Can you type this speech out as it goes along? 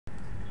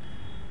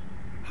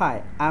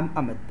Hi, I'm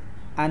Amit,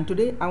 and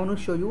today I want to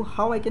show you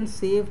how I can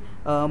save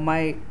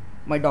my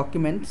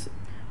documents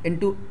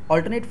into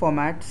alternate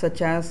formats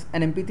such as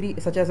an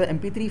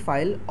MP3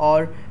 file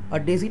or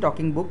a Daisy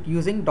talking book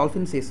using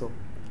Dolphin Sayso.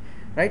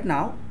 Right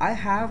now, I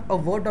have a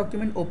Word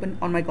document open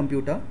on my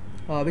computer,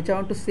 which I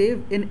want to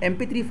save in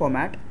MP3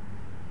 format.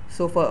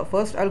 So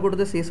first, I'll go to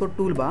the Sayso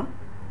toolbar,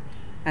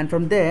 and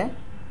from there,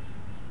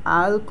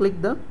 I'll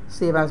click the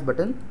Save As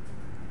button.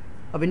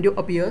 A window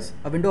appears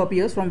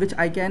from which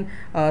I can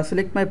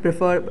select my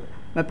preferred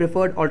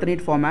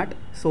alternate format.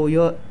 So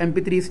your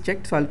MP3 is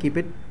checked, so I'll keep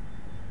it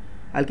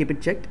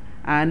checked,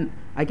 and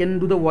I can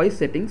do the voice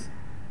settings.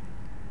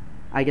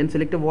 I can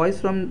select a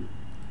voice from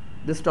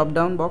this drop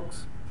down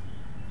box.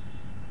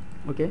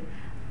 Okay,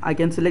 I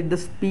can select the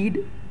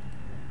speed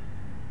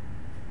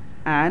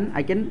and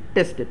I can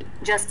test it.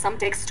 Just some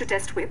text to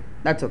test with.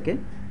 That's okay.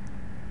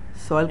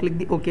 So I'll click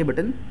the OK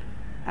button,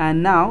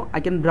 and now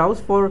I can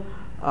browse for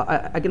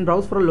I can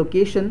browse for a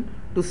location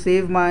to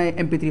save my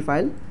MP3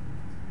 file.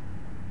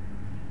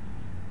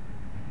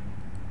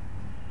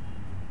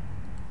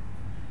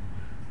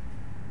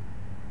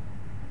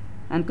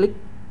 And click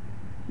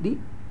the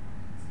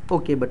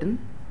OK button.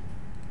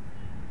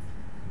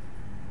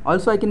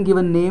 Also, I can give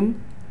a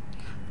name.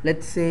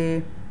 Let's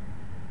say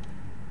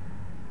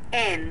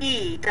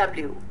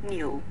NEW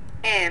new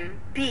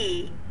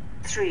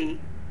MP3.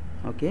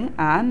 Okay,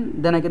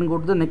 and then I can go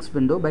to the next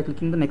window by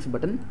clicking the next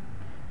button.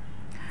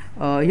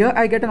 Here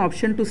I get an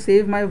option to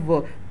save my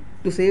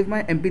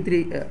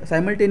MP3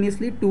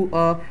 simultaneously to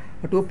a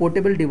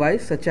portable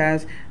device such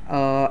as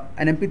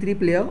an MP3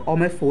 player or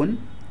my phone,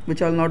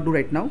 which I'll not do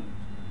right now.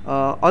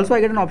 Also, I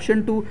get an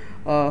option to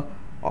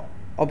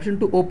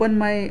open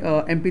my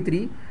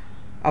MP3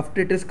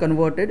 after it is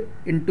converted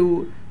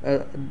into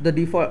the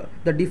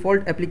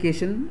default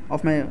application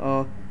of my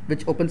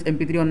which opens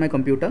MP3 on my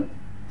computer.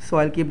 So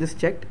I'll keep this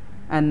checked,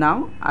 and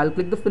now I'll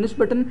click the finish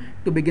button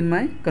to begin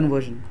my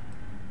conversion.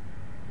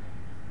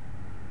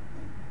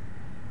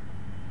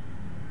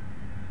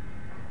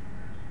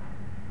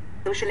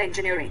 Social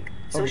engineering.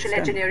 Social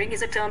engineering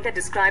is a term that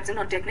describes a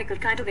non-technical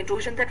kind of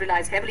intrusion that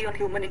relies heavily on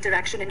human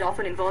interaction and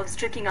often involves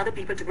tricking other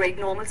people to break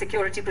normal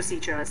security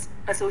procedures.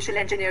 A social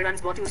engineer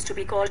runs what used to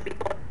be called.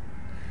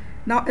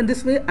 Now, in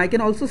this way, I can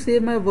also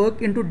save my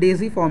work into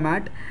Daisy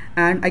format,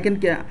 and I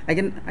can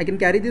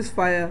carry these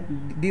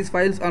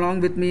files along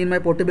with me in my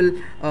portable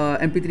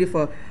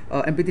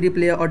MP3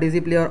 player or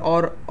Daisy player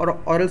or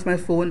else my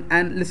phone,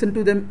 and listen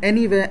to them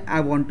anywhere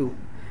I want to.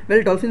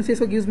 Well, Dolphin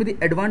Sayso gives me the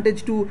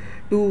advantage to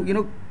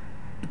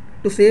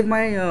save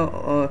my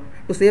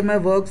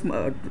works,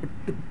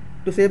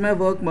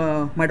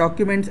 my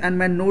documents and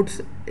my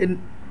notes in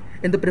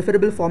the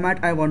preferable format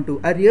I want to.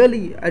 I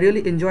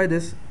really enjoy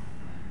this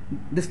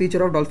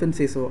feature of Dolphin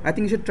Sayso. I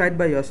think you should try it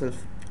by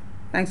yourself.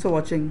 Thanks for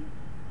watching.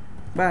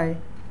 Bye.